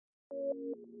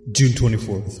June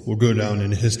 24th will go down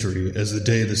in history as the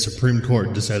day the Supreme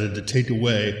Court decided to take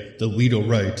away the legal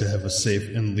right to have a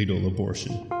safe and legal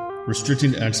abortion.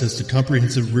 Restricting access to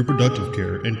comprehensive reproductive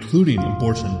care, including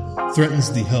abortion,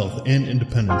 threatens the health and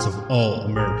independence of all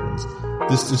Americans.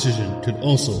 This decision could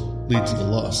also lead to the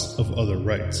loss of other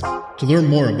rights. To learn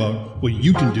more about what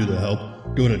you can do to help,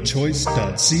 go to choice.crd.co.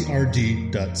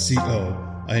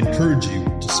 I encourage you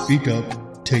to speak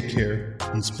up, take care,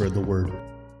 and spread the word.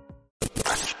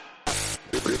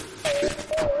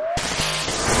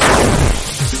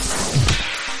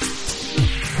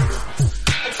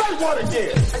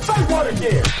 Say what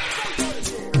again?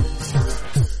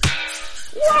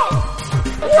 Whoa!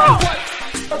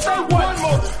 Say one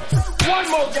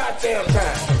more goddamn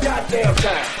time.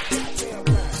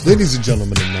 Ladies and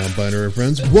gentlemen and non-binary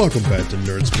friends, welcome back to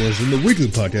Nerd Explosion, the weekly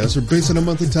podcast where based on a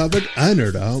monthly topic, I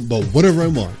nerd out about whatever I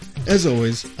want. As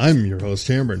always, I'm your host,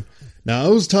 Cameron. Now, I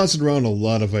was tossing around a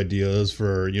lot of ideas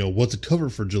for, what to cover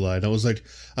for July, and I was like,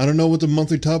 I don't know what the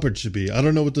monthly topic should be. I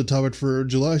don't know what the topic for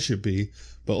July should be,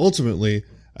 but ultimately,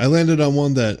 I landed on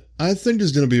one that I think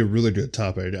is going to be a really good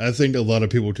topic. I think a lot of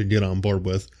people can get on board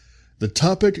with. The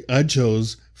topic I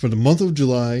chose for the month of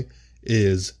July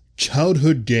is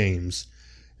childhood games.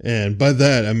 And by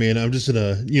that, I mean, I'm just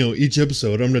going to, each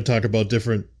episode, I'm going to talk about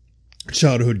different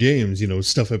childhood games,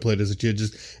 stuff I played as a kid,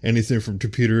 just anything from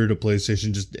computer to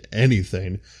PlayStation, just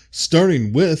anything.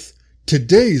 Starting with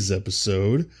today's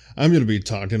episode, I'm going to be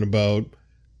talking about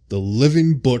the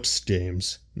Living Books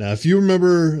games. Now, if you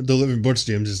remember the Living Books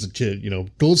games as a kid,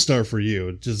 gold star for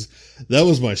you. That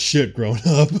was my shit growing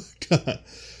up.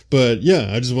 But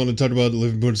yeah, I just want to talk about the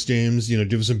Living Books games,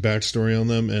 give some backstory on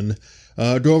them and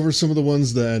go over some of the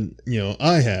ones that,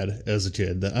 I had as a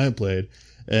kid that I played.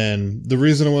 And the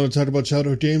reason I want to talk about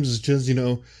childhood games is just,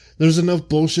 there's enough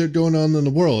bullshit going on in the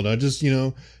world. I just,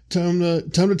 time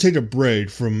to take a break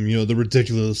from, the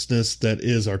ridiculousness that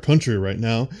is our country right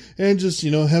now and just,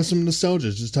 have some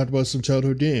nostalgia, just talk about some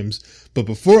childhood games. But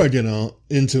before I get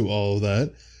into all of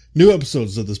that, new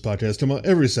episodes of this podcast come out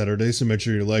every Saturday, so make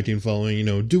sure you're liking,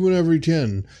 following, do whatever you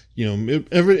can.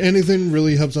 Anything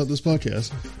really helps out this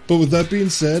podcast. But with that being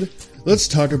said, let's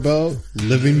talk about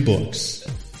Living Books.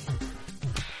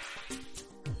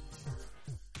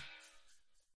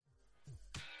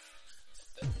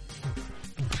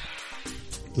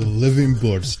 The Living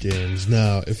Books games.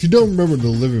 Now, if you don't remember the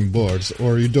Living Books,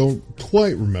 or you don't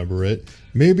quite remember it,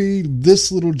 maybe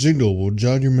this little jingle will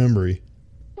jog your memory.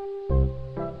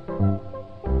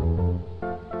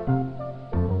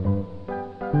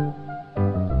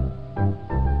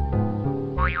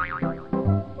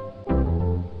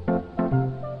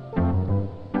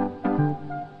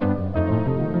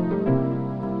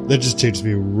 That just takes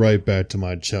me right back to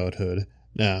my childhood.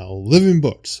 Now, Living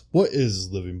Books. What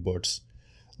is Living Books?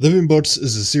 Living Books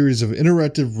is a series of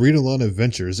interactive read-along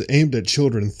adventures aimed at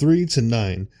children 3 to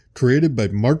 9. Created by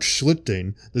Mark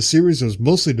Schlichting, the series was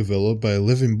mostly developed by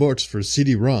Living Books for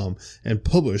CD-ROM and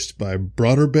published by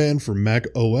Broadband for Mac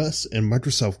OS and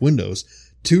Microsoft Windows.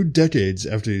 2 decades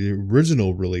after the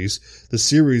original release, the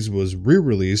series was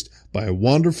re-released by a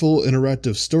Wonderful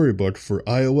Interactive Storybook for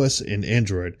iOS and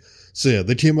Android. So yeah,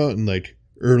 they came out in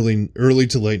early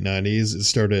to late 90s. It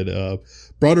started,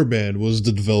 Broadband was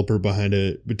the developer behind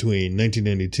it between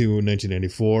 1992 and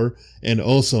 1994, and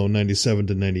also 97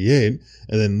 to 98,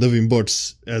 and then Living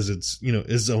Books as its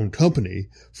own company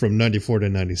from 94 to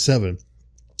 97,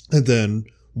 and then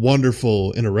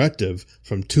Wonderful Interactive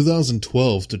from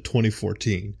 2012 to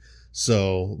 2014.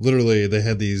 So literally they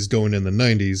had these going in the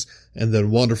 90s, and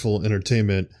then Wonderful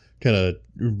Entertainment kind of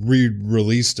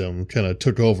re-released them, kind of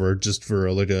took over just for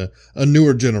a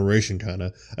newer generation kind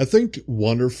of. I think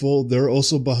Wonderful, they're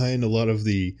also behind a lot of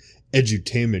the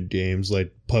edutainment games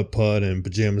like Putt Putt and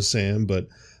Pajama Sam, but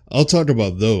I'll talk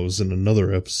about those in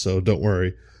another episode, don't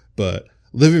worry. But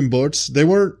Living Books, they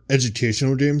weren't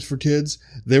educational games for kids.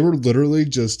 They were literally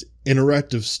just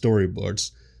interactive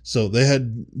storybooks. So they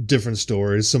had different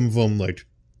stories, some of them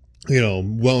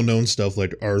well-known stuff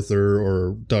like Arthur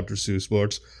or Dr. Seuss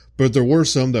books. But there were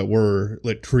some that were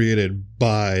created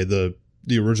by the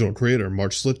original creator,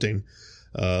 Mark Schlichting.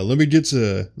 Let me get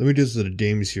to the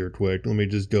games here quick. Let me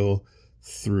just go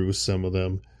through some of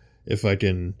them if I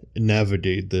can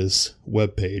navigate this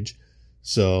webpage.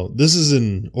 So this is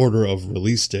in order of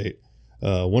release date.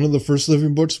 One of the first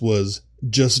Living Books was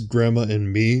Just Grandma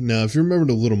and Me. Now, if you remember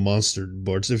the Little Monster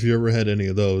books, if you ever had any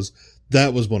of those,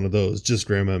 that was one of those, Just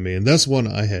Grandma and Me. And that's one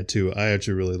I had too. I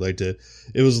actually really liked it.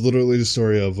 It was literally the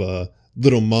story of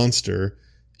Little Monster.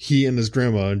 He and his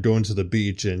grandma going to the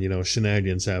beach and,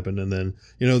 shenanigans happen. And then,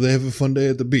 they have a fun day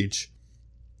at the beach.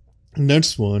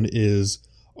 Next one is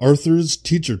Arthur's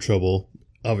Teacher Trouble,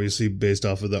 obviously based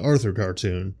off of the Arthur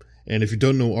cartoon. And if you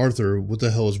don't know Arthur, what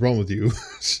the hell is wrong with you?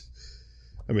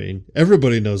 I mean,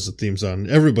 everybody knows the theme song.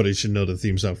 Everybody should know the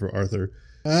theme song for Arthur.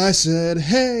 I said,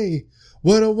 hey,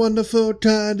 what a wonderful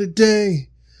time today.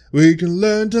 We can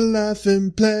learn to laugh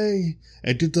and play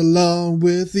and get along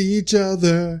with each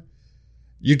other.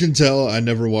 You can tell I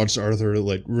never watched Arthur,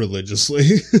 like,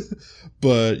 religiously.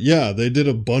 But, yeah, they did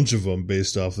a bunch of them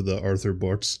based off of the Arthur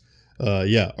books.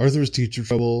 Arthur's Teacher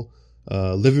Trouble,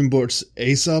 Living Books,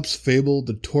 Aesop's Fable,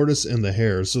 The Tortoise and the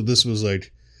Hare. So this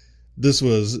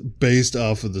was based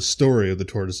off of the story of The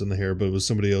Tortoise and the Hare, but it was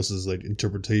somebody else's, like,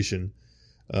 interpretation.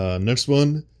 Next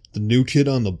one, The New Kid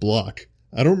on the Block.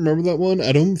 I don't remember that one.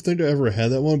 I don't think I ever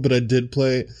had that one, but I did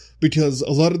play, because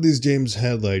a lot of these games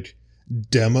had, like,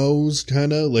 demos,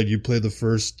 kind of. Like, you play the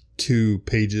first 2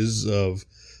 pages of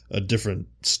a different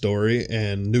story,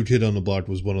 and New Kid on the Block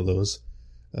was one of those.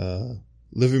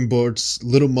 Living Books,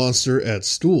 Little Monster at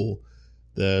School.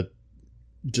 That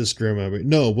just Grandma and Me.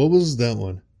 No, what was that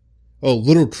one? Oh,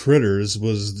 Little Critters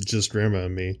was just Grandma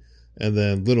and Me. And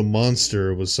then Little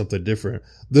Monster was something different.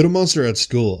 Little Monster at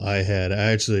School I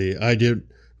did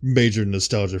major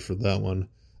nostalgia for that one.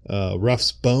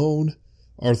 Ruff's Bone,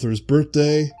 Arthur's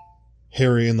Birthday,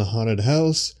 Harry in the Haunted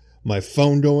House, my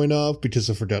phone going off because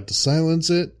I forgot to silence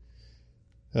it.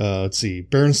 Let's see,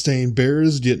 Berenstain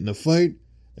Bears Get in a Fight.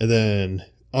 And then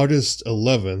August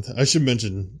 11th, I should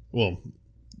mention, well,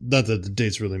 not that the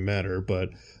dates really matter, but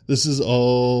this is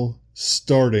all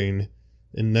starting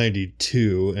in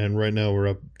 92, and right now we're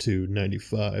up to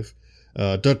 95.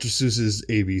 Dr. Seuss's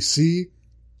ABC,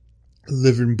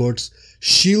 Living Books,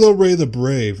 Sheila Ray the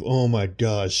Brave. Oh my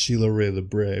gosh, Sheila Ray the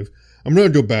Brave. I'm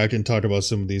going to go back and talk about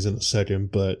some of these in a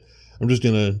second, but I'm just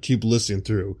going to keep listing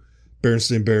through.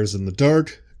 Berenstain Bears in the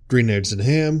Dark, Green Eggs and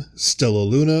Ham, Stella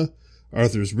Luna,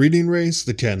 Arthur's Reading Race,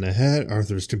 The Cat in the Hat,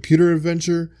 Arthur's Computer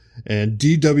Adventure, and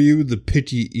DW the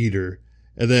Picky Eater.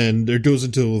 And then there goes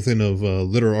into a thing of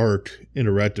Little Art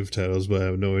interactive titles, but I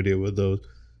have no idea what those.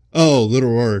 Oh,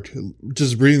 Little Art.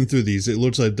 Just reading through these, it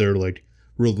looks like they're like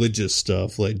religious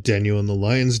stuff, like Daniel and the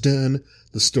Lion's Den,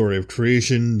 The Story of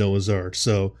Creation, Noah's Ark.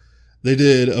 So they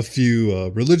did a few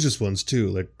religious ones too,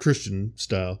 like Christian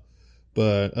style.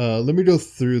 But let me go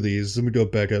through these. Let me go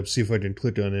back up, see if I can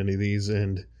click on any of these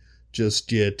and just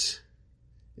get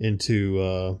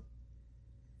into...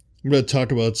 I'm going to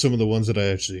talk about some of the ones that I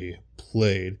actually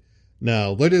played.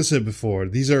 Now, like I said before,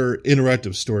 these are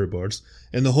interactive storyboards,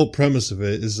 and the whole premise of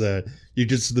it is that you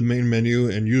get to the main menu,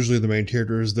 and usually the main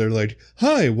characters, they're like,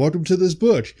 hi, welcome to this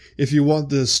book. If you want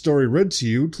this story read to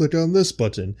you, click on this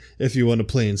button. If you want to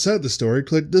play inside the story,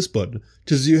 click this button.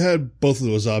 Because you had both of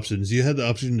those options. You had the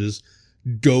option to just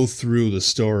go through the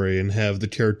story and have the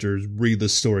characters read the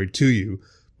story to you.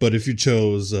 But if you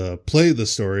chose play the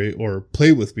story or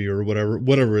play with me or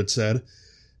whatever it said,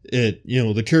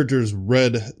 the characters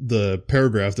read the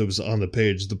paragraph that was on the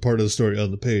page, the part of the story on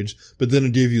the page, but then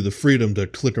it gave you the freedom to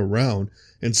click around.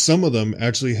 And some of them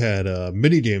actually had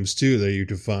mini games too that you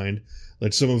could find.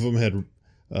 Like some of them had,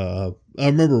 I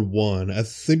remember one, I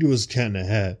think it was Cat in a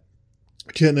Hat.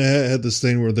 Cat in a Hat had this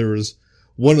thing where there was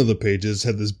one of the pages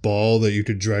had this ball that you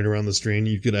could drag around the screen.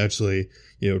 You could actually,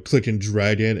 click and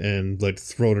drag it and like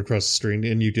throw it across the screen,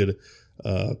 and you could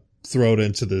throw it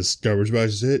into this garbage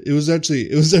box. It was actually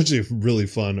really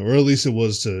fun, or at least it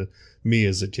was to me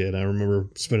as a kid. I remember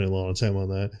spending a lot of time on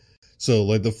that. So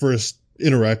like the first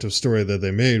interactive story that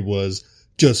they made was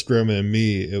Just Grandma and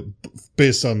Me,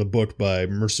 based on the book by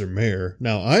Mercer Mayer.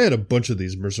 Now I had a bunch of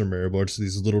these Mercer Mayer books,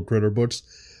 these little critter books.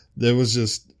 There was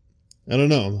just, I don't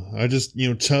know. I just,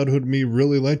 childhood me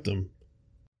really liked them.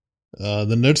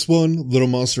 The next one, Little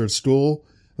Monster at School.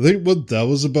 I think what that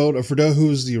was about, I forgot who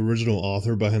was the original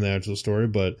author behind the actual story,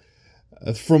 but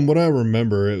from what I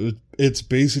remember, it's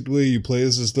basically you play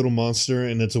as this little monster,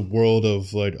 and it's a world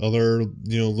of like other,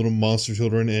 little monster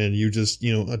children, and you just,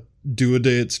 do a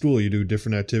day at school. You do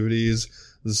different activities.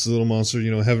 This little monster,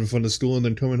 having fun at school and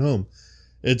then coming home.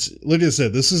 It's, like I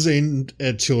said, this is aimed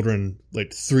at children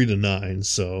like 3 to 9,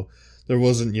 so there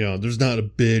wasn't, there's not a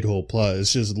big whole plot.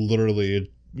 It's just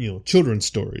literally, children's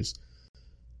stories.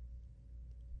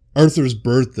 Arthur's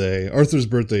Birthday. Arthur's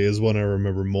Birthday is one I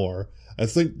remember more. I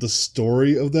think the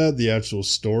story of that, the actual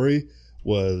story,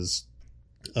 was,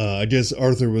 I guess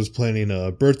Arthur was planning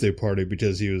a birthday party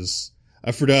because he was,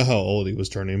 I forgot how old he was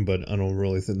turning, but I don't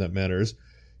really think that matters.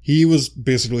 He was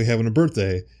basically having a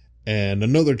birthday, and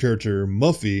another character,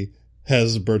 Muffy,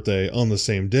 has a birthday on the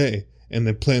same day, and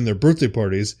they plan their birthday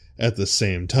parties at the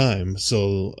same time.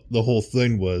 So the whole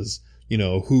thing was,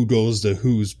 who goes to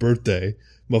whose birthday.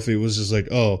 Muffy was just like,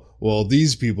 oh, well,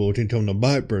 these people can come to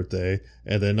my birthday,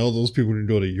 and then all those people can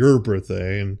go to your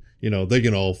birthday, and, they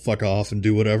can all fuck off and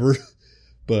do whatever.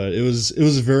 But it was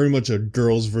very much a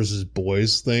girls versus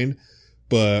boys thing.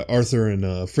 But Arthur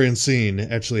and Francine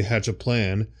actually hatch a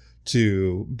plan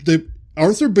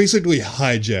Arthur basically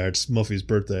hijacks Muffy's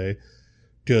birthday,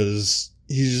 because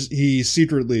he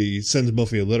secretly sends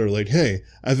Muffy a letter like, hey,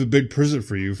 I have a big present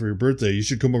for you for your birthday. You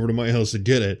should come over to my house to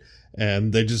get it.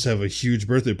 And they just have a huge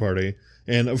birthday party.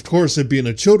 And of course, it being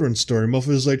a children's story, Muffy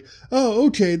is like, oh,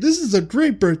 okay, this is a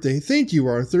great birthday. Thank you,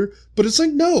 Arthur. But it's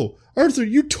like, no, Arthur,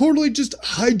 you totally just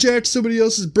hijacked somebody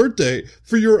else's birthday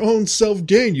for your own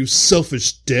self-gain, you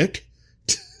selfish dick.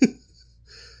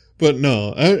 But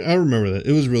no, I remember that.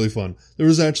 It was really fun. There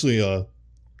was actually a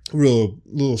real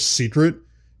little secret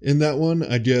in that one.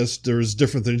 I guess there's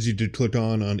different things you did click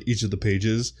on each of the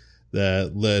pages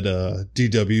that led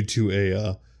DW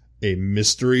to a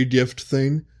mystery gift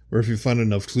thing, where if you find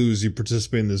enough clues, you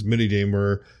participate in this minigame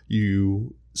where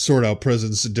you sort out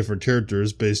presents to different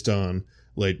characters based on,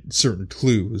 like, certain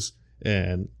clues.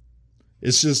 And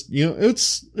it's just,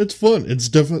 it's fun. It's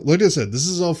definitely, like I said, this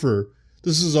is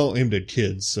all aimed at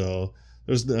kids, so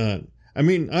there's not,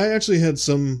 I actually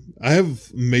I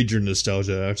have major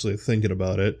nostalgia actually thinking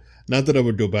about it. Not that I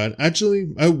would go back.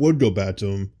 Actually, I would go back to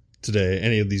them today,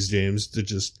 any of these games, to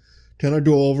just kind of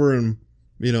go over and,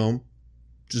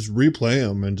 just replay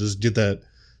them and just get that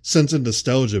sense of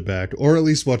nostalgia back, or at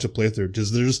least watch a playthrough,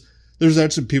 because there's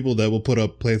actually people that will put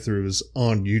up playthroughs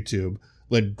on YouTube,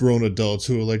 like grown adults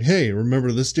who are like, hey,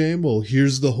 remember this game? Well,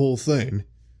 here's the whole thing.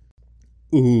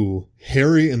 Ooh,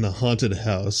 Harry in the Haunted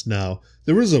House. Now,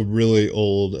 there was a really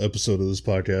old episode of this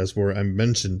podcast where I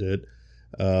mentioned it.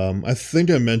 I think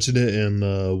I mentioned it in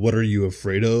the What Are You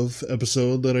Afraid Of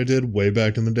episode that I did way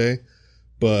back in the day.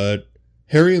 But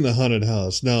Harry in the Haunted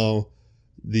House. Now,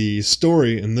 the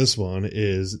story in this one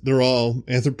is they're all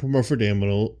anthropomorphic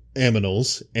animals.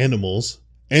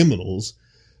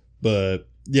 But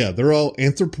yeah, they're all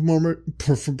anthropomorphic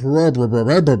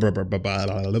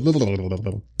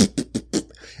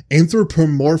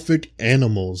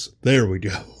animals. There we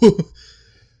go.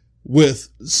 With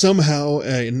somehow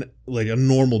a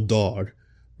normal dog,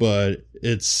 but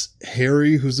it's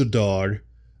Harry who's a dog,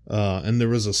 and there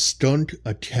was a skunk,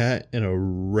 a cat, and a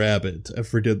rabbit. I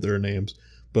forget their names.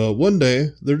 But one day,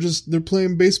 they're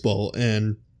playing baseball,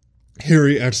 and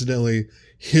Harry accidentally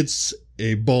hits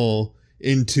a ball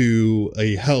into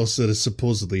a house that is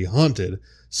supposedly haunted.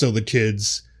 So the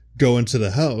kids go into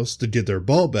the house to get their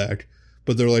ball back,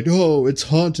 but they're like, oh, it's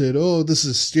haunted. Oh, this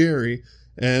is scary.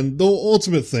 And the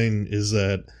ultimate thing is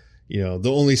that, the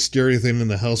only scary thing in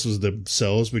the house was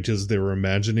themselves, because they were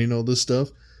imagining all this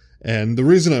stuff. And the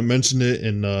reason I mentioned it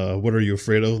in What Are You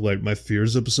Afraid Of, like my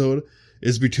fears episode,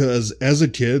 is because as a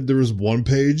kid, there was one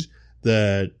page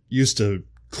that used to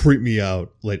creep me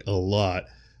out, like, a lot.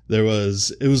 It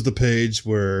was the page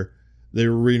where they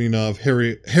were reading off,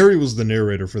 Harry was the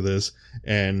narrator for this,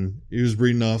 and he was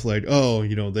reading off like, oh,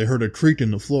 they heard a creak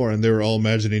in the floor, and they were all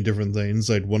imagining different things.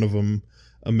 Like, one of them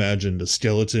imagined a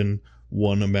skeleton,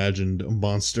 one imagined a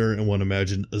monster, and one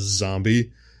imagined a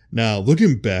zombie. Now,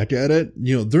 looking back at it,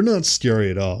 they're not scary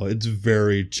at all. It's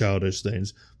very childish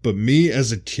things. But me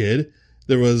as a kid,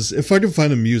 if I can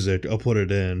find the music, I'll put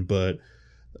it in, but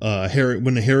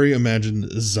when Harry imagined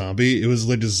a zombie, it was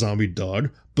like a zombie dog,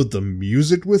 but the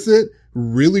music with it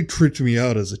really tripped me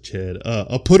out as a kid.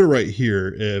 I'll put it right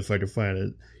here if I can find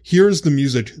it. Here's the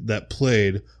music that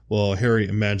played while Harry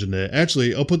imagined it.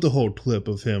 Actually, I'll put the whole clip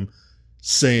of him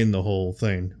saying the whole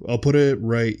thing. I'll put it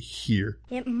right here.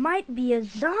 It might be a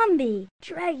zombie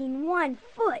dragging one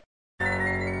foot.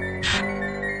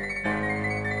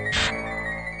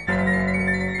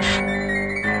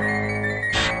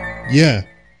 Yeah,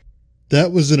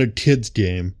 that was in a kid's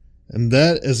game, and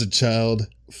that as a child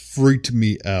freaked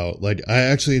me out. Like, I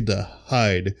actually had to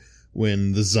hide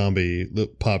when the zombie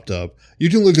popped up. You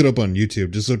can look it up on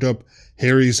YouTube. Just look up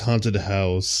Harry's Haunted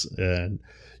House, and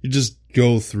you just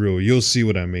go through. You'll see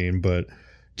what I mean. But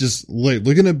just like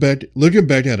looking back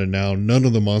at it now, none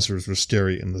of the monsters were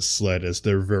scary in the slightest.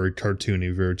 They're very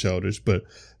cartoony, very childish. But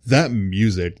that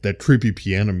music, that creepy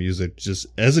piano music, just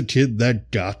as a kid,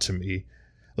 that got to me.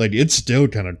 Like, it still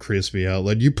kind of creeps me out.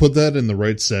 Like, you put that in the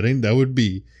right setting, that would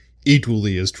be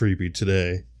equally as creepy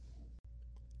today.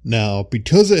 Now,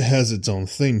 because it has its own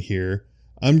thing here,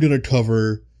 I'm going to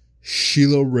cover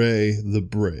Sheila Ray the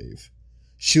Brave.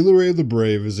 Sheila Ray the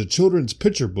Brave is a children's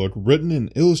picture book written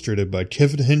and illustrated by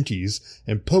Kevin Henkes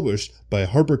and published by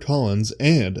HarperCollins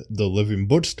and the Living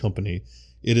Books Company.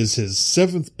 It is his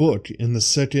 7th book in the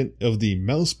second of the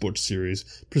Mouse book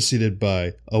series, preceded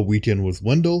by A Weekend with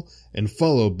Wendell and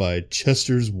followed by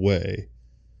Chester's Way.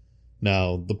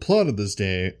 Now, the plot of this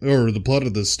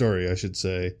story, I should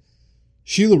say.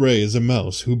 Sheila Ray is a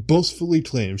mouse who boastfully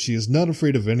claims she is not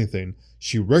afraid of anything.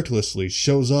 She recklessly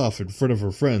shows off in front of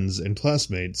her friends and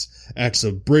classmates acts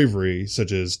of bravery,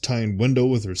 such as tying Wendell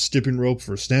with her skipping rope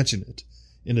for snatching it.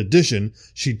 In addition,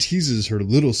 she teases her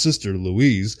little sister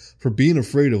Louise for being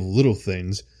afraid of little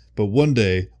things, but one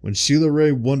day, when Sheila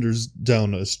Ray wanders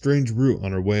down a strange route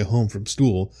on her way home from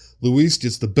school, Louise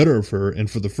gets the better of her, and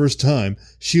for the first time,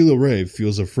 Sheila Ray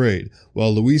feels afraid,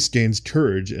 while Louise gains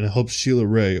courage and helps Sheila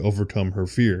Ray overcome her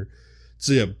fear.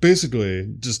 So yeah,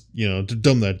 basically, just, to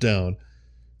dumb that down,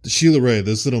 Sheila Ray,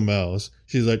 this little mouse,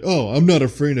 she's like, oh, I'm not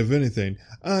afraid of anything.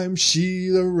 I'm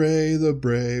Sheila Ray the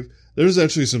Brave. There's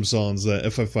actually some songs that,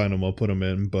 if I find them, I'll put them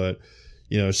in, but,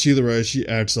 Sheila Ray, she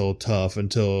acts all tough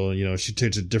until, she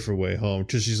takes a different way home,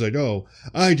 because she's like, oh,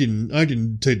 I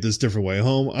didn't take this different way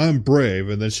home, I'm brave,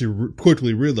 and then she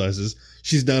quickly realizes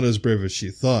she's not as brave as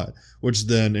she thought, which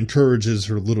then encourages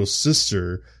her little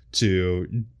sister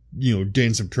to,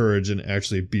 gain some courage and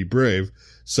actually be brave,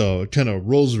 so it kind of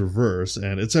roles reverse,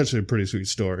 and it's actually a pretty sweet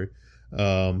story.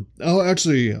 I'll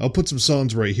put some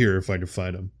songs right here if I can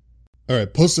find them.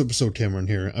 Alright, post-episode Cameron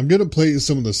here. I'm going to play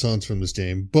some of the songs from this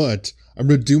game, but I'm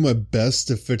going to do my best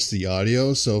to fix the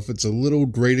audio, so if it's a little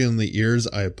grating in the ears,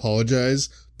 I apologize,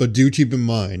 but do keep in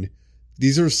mind,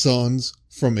 these are songs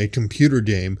from a computer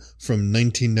game from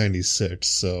 1996,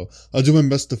 so I'll do my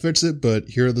best to fix it, but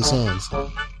here are the songs.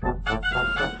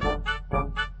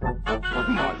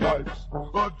 My life's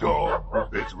a dog,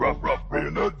 it's rough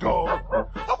being a dog.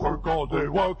 I work all day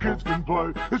while kids can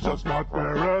play, it's just not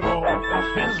fair at all.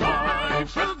 His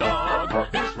life's a dog,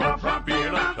 it's rough being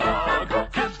a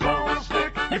dog. Kids throw a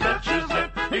stick, he fetches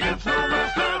it, he gets no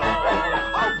rest at all.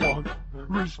 I want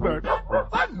respect,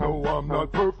 I know I'm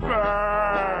not perfect.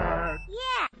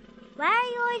 Yeah. Why are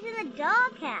you always in the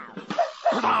doghouse?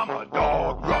 'Cause I'm a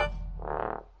dog, rough.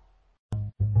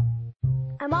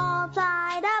 I'm all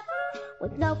tied up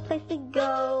with no place to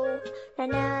go,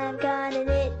 and I've got an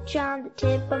itch on the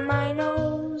tip of my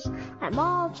nose. I'm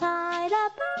all tied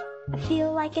up, I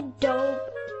feel like a dope.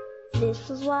 This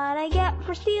is what I get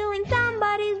for stealing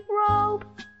somebody's rope.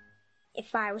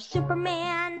 If I was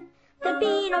Superman, there'd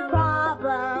be no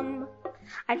problem.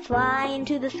 I'd fly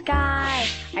into the sky,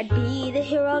 I'd be the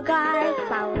hero guy.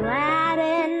 While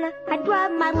Aladdin, I'd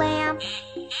rub my lamp.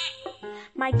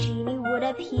 My genie would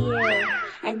appear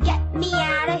and get me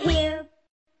out of here.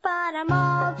 But I'm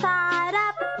all tied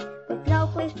up with no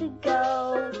place to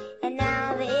go, and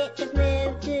now the itch has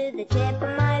moved to the tip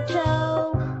of my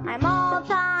toe. I'm all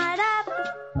tied up,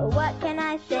 but what can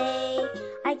I say?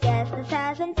 I guess this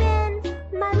hasn't been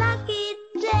my lucky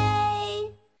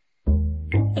day.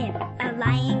 If a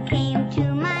lion came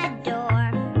to my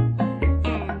door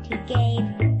and he gave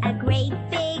a great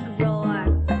big roar,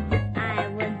 I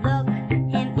would look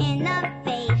him in the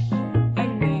face,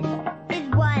 and this is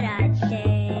what I'd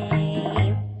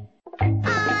say.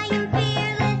 I am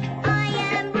fearless, I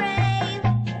am brave,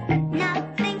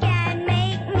 nothing can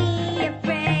make me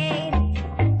afraid.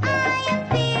 I am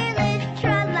fearless,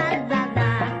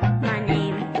 tra-la-la-la, my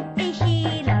name is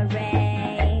Sheila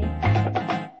Ray.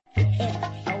 If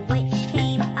a witch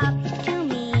came up to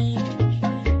me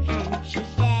and she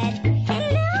said,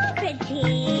 hello,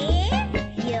 petite,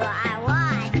 you are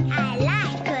what I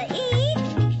like to eat,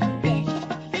 this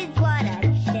is what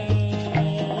I'd say.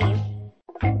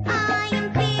 I am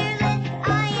fearless, I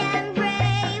am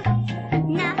brave,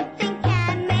 nothing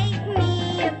can make me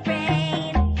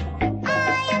afraid. I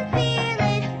am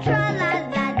fearless,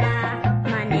 tra-la-la-la,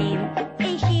 my name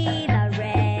is Sheila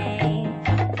Ray.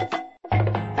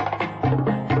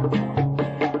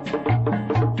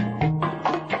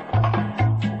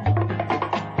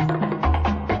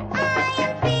 I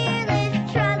am fearless,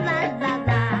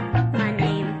 tra-la-la-la, my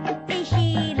name is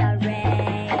Sheila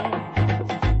Ray.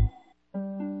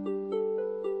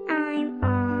 I'm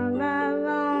all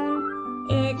alone,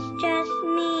 it's just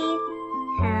me.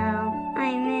 How I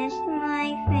miss my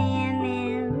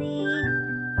family.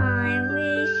 I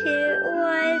wish it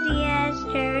was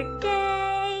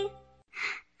yesterday.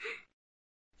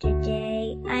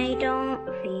 Today I don't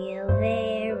feel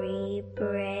very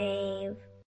brave.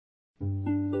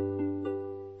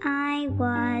 I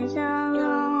was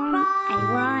alone, I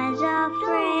was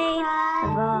afraid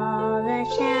of all the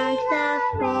sounds the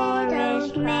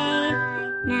forest made.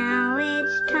 Now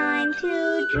it's time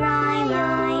to dry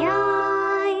my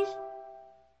eyes.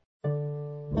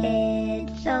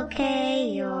 It's okay,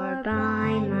 you're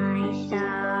by my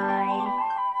side.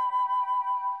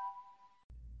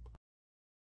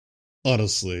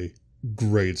 honestly,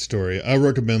 great story. I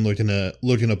recommend looking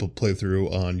up a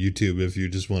playthrough on YouTube if you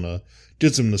just want to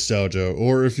get some nostalgia,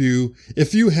 or if you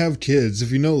have kids,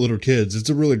 if you know little kids, it's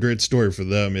a really great story for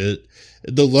them.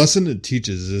 The lesson it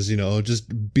teaches is,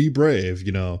 just be brave.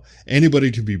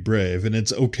 Anybody can be brave, and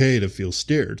it's okay to feel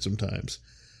scared sometimes.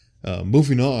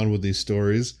 Moving on with these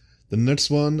stories, the next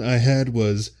one I had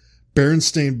was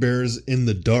Berenstain Bears in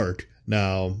the Dark.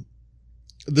 Now,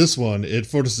 this one, it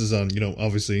focuses on,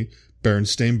 obviously,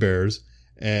 Berenstain Bears,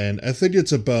 and I think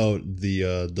it's about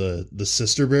the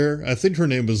sister bear. I think her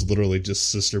name was literally just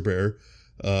Sister Bear,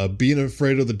 being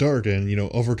afraid of the dark and,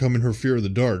 overcoming her fear of the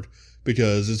dark,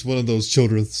 because it's one of those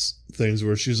children's things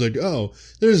where she's like, oh,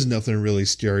 there's nothing really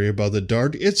scary about the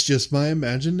dark, it's just my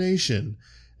imagination.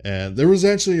 And there was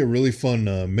actually a really fun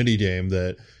mini game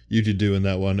that you could do in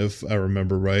that one, if I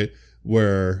remember right,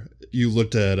 where you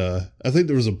looked at, I think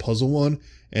there was a puzzle one,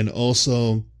 and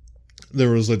also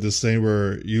there was like this thing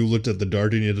where you looked at the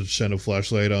dark and you had to shine a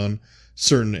flashlight on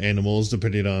certain animals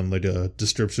depending on like a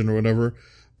description or whatever.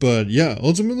 But yeah,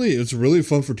 ultimately it's really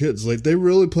fun for kids. Like, they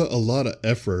really put a lot of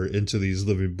effort into these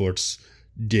Living Books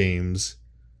games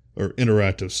or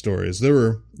interactive stories. They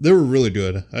were really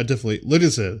good. I definitely, like I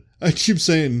said, I keep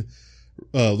saying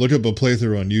look up a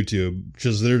playthrough on YouTube,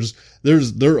 because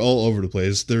they're all over the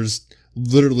place. There's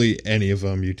literally any of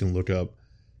them you can look up.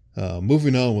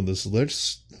 Moving on with this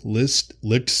list,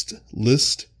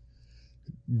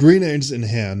 Green Eggs and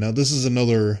Ham. Now, this is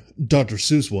another Dr.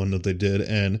 Seuss one that they did,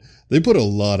 and they put a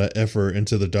lot of effort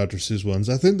into the Dr. Seuss ones.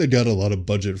 I think they got a lot of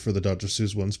budget for the Dr.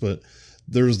 Seuss ones, but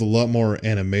there's a lot more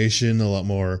animation, a lot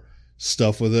more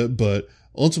stuff with it. But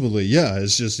ultimately, yeah,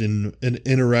 it's just an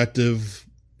interactive,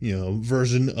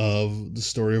 version of the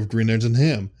story of Green Eggs and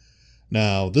Ham.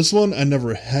 Now, this one I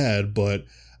never had, but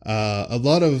a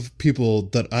lot of people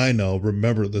that I know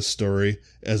remember this story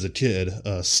as a kid.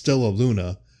 Stella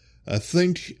Luna. I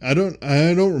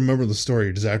don't remember the story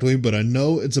exactly, but I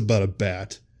know it's about a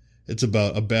bat. It's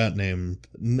about a bat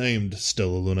named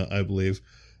Stella Luna, I believe.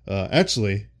 I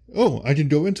can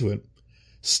go into it.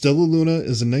 Stella Luna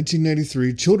is a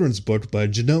 1993 children's book by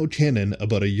Janelle Cannon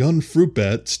about a young fruit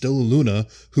bat, Stella Luna,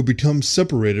 who becomes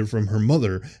separated from her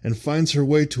mother and finds her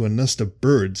way to a nest of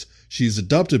birds. She is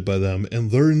adopted by them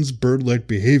and learns bird-like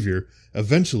behavior.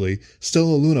 Eventually,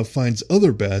 Stella Luna finds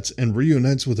other bats and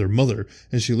reunites with her mother,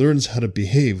 and she learns how to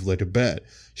behave like a bat.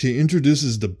 She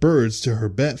introduces the birds to her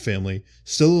bat family.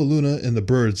 Stella Luna and the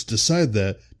birds decide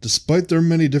that, despite their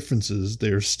many differences, they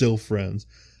are still friends.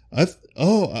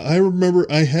 I remember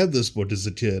I had this book as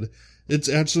a kid. It's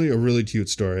actually a really cute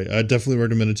story. I definitely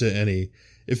recommend it to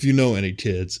if you know any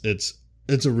kids. It's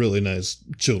a really nice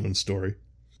children's story.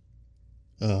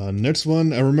 Next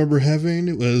one I remember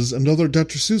having was another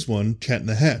Dr. Seuss one, Cat in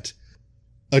the Hat.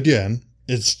 Again,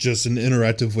 it's just an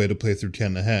interactive way to play through Cat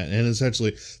in the Hat, and it's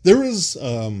actually, there was,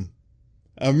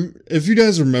 if you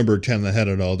guys remember Cat in the Hat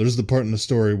at all, there's the part in the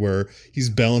story where he's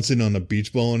balancing on a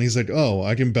beach ball, and he's like, oh,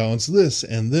 I can balance this,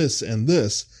 and this, and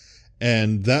this.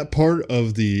 And that part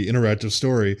of the interactive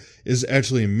story is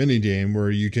actually a mini game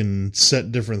where you can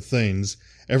set different things.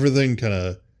 Everything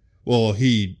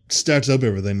he stacks up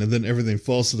everything, and then everything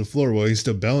falls to the floor while he's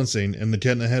still balancing, and the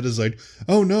Cat in the Hat is like,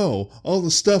 oh no, all the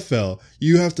stuff fell.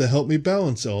 You have to help me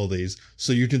balance all these.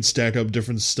 So you can stack up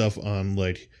different stuff on,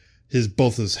 like,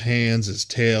 both his hands, his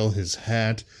tail, his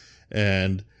hat,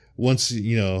 and once,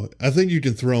 I think you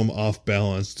can throw him off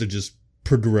balance to just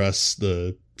progress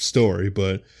the story.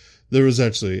 But there was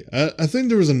actually, I think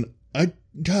there was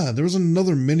there was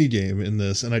another mini game in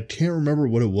this, and I can't remember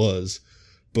what it was,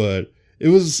 but it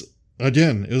was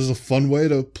a fun way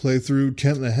to play through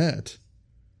Cat in the Hat.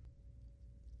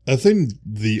 I think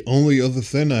the only other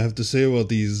thing I have to say about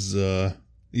the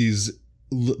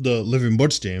Living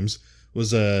Books games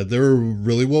was they were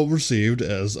really well received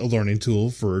as a learning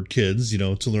tool for kids,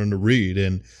 to learn to read,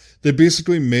 and they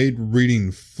basically made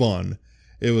reading fun.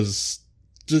 It was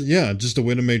just a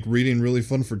way to make reading really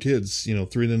fun for kids, 3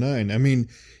 to 9. I mean,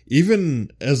 even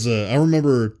I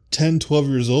remember 10, 12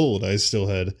 years old, I still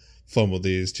had fun with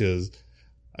these, because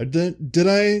I don't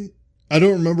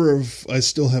remember if I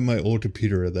still had my old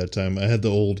computer at that time. I had the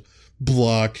old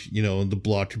block, the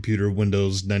block computer,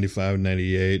 Windows 95,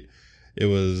 98. It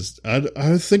was,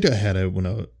 I think I had it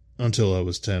until I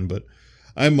was 10, but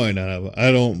I might not have.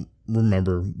 I don't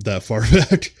remember that far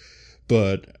back,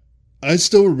 but I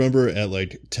still remember at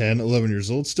like 10, 11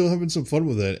 years old, still having some fun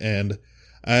with it. And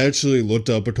I actually looked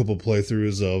up a couple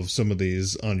playthroughs of some of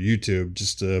these on YouTube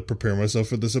just to prepare myself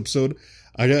for this episode.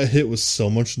 I got hit with so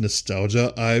much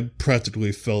nostalgia, I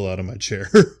practically fell out of my chair.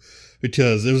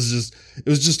 because it was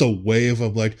just a wave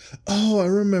of like, oh, I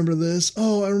remember this.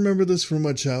 Oh, I remember this from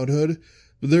my childhood.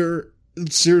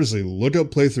 Seriously, look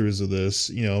up playthroughs of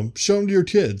this. Show them to your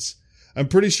kids. I'm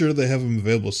pretty sure they have them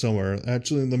available somewhere.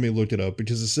 Actually, let me look it up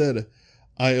because it said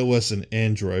iOS and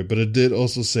Android, but it did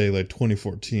also say like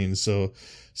 2014. So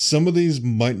some of these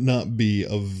might not be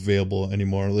available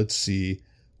anymore. Let's see.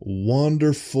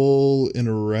 Wonderful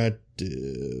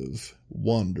Interactive.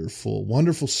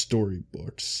 Wonderful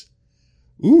Storybooks.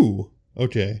 Ooh,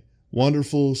 okay.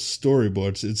 Wonderful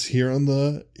Storybooks. It's here on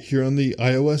the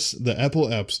iOS, the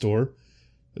Apple App Store.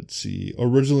 Let's see.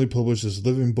 Originally published as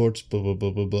Living Books, blah, blah,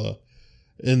 blah, blah, blah.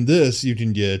 In this, you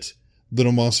can get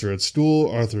Little Monster at School,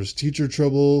 Arthur's Teacher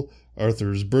Trouble,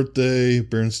 Arthur's Birthday,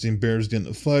 Bernstein Bears Get in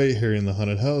a Fight, Harry in the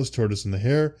Haunted House, Tortoise in the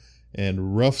Hare,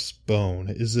 and Ruff's Bone.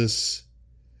 Is this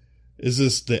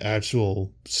the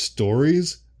actual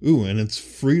stories? Ooh, and it's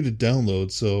free to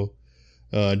download, so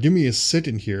give me a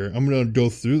second here. I'm going to go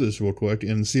through this real quick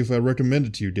and see if I recommend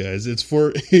it to you guys. It's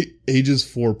for ages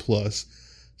 4+.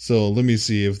 So let me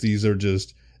see if these are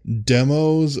just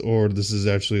demos or this is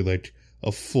actually like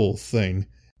a full thing.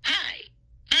 Hi,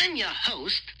 I'm your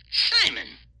host, Simon.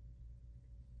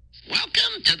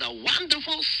 Welcome to the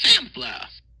Wonderful Sampler.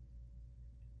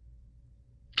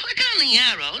 Click on the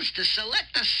arrows to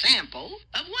select a sample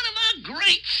of one of our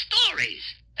great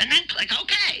stories, and then click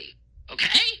OK.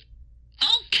 Okay?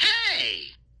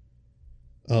 Okay.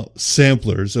 Oh,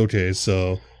 samplers. Okay,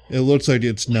 so it looks like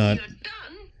it's not...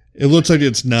 It looks like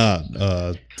it's not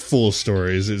full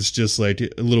stories. It's just like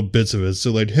little bits of it. So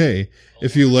like, hey,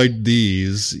 if you like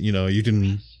these, you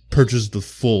can purchase the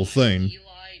full thing.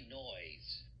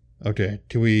 Okay,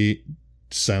 can we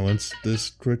silence this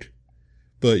quick?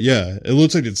 But yeah, it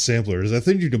looks like it's samplers. I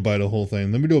think you can buy the whole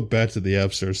thing. Let me go back to the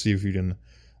App Store, see if you can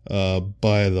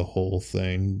buy the whole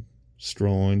thing.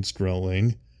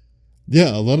 Scrolling.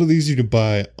 Yeah, a lot of these you can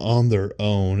buy on their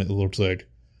own, it looks like.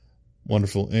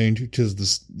 Wonderful Inc. Because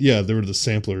they were the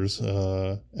samplers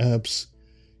apps.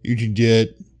 You can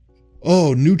get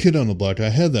New Kid on the Block. I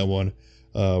had that one.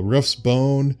 Ruff's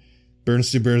Bone,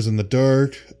 Bernstein Bears in the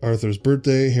Dark, Arthur's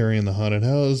Birthday, Harry in the Haunted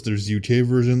House. There's UK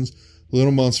versions.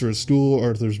 Little Monster at School,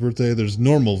 Arthur's Birthday. There's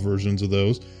normal versions of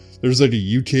those. There's like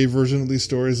a UK version of these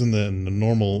stories and then the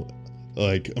normal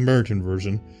like American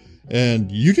version.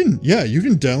 And you can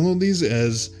download these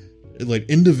as like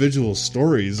individual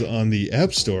stories on the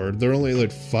App Store. They're only like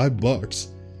 $5.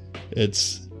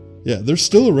 They're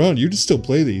still around. You can still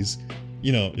play these.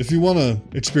 If you want to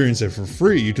experience it for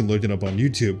free, you can look it up on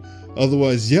YouTube.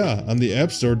 Otherwise, on the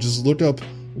App Store, just look up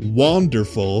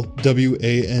Wonderful,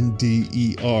 WANDERFUL,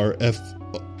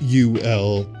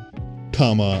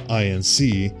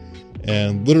 INC.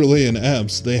 And literally in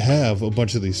apps, they have a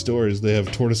bunch of these stories. They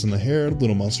have Tortoise in the Hare,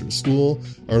 Little Monster at School,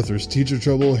 Arthur's Teacher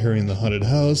Trouble, Harry in the Haunted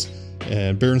House,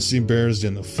 and Bernstein Bears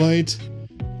in the Fight.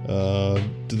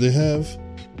 Do they have?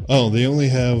 Oh, they only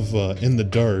have In the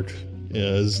Dark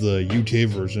as the UK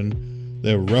version. They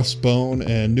have Ruff's Bone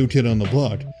and New Kid on the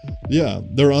Block. Yeah,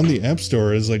 they're on the App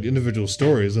Store as like individual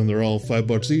stories, and they're all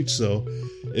 $5 each. So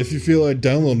if you feel like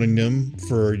downloading them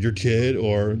for your kid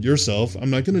or yourself,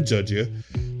 I'm not going to judge you.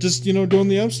 Just, go in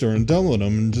the App Store and download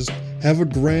them and just have a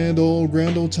grand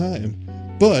old time.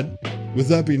 But with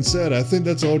that being said, I think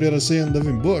that's all I got to say on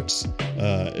Living Books.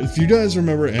 If you guys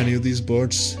remember any of these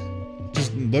books,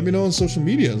 just let me know on social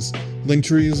medias.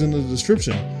 Linktree is in the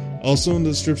description. Also in the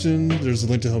description, there's a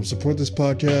link to help support this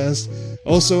podcast.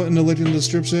 Also in the link in the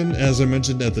description, as I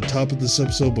mentioned at the top of this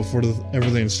episode before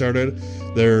everything started,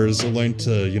 there's a link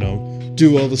to,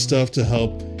 do all the stuff to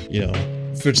help,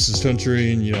 fix this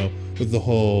country and, with the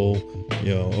whole,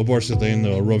 abortion thing,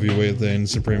 the Roe v. Wade thing,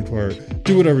 Supreme Court.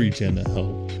 Do whatever you can to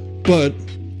help. But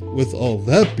with all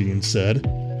that being said,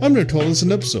 I'm going to call this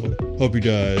an episode. Hope you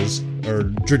guys are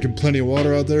drinking plenty of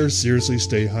water out there. Seriously,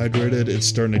 stay hydrated. It's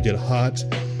starting to get hot.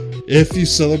 If you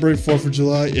celebrate 4th of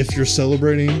July, if you're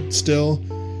celebrating still,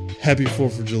 happy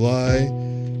 4th of July.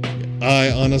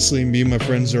 Me and my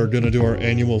friends are going to do our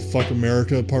annual Fuck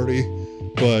America party,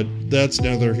 but that's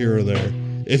neither here or there.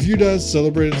 If you guys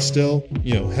celebrate it still,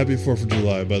 happy 4th of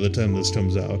July by the time this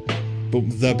comes out. But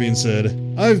with that being said,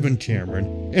 I've been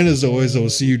Cameron, and as always, I will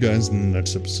see you guys in the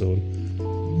next episode.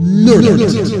 Nerd.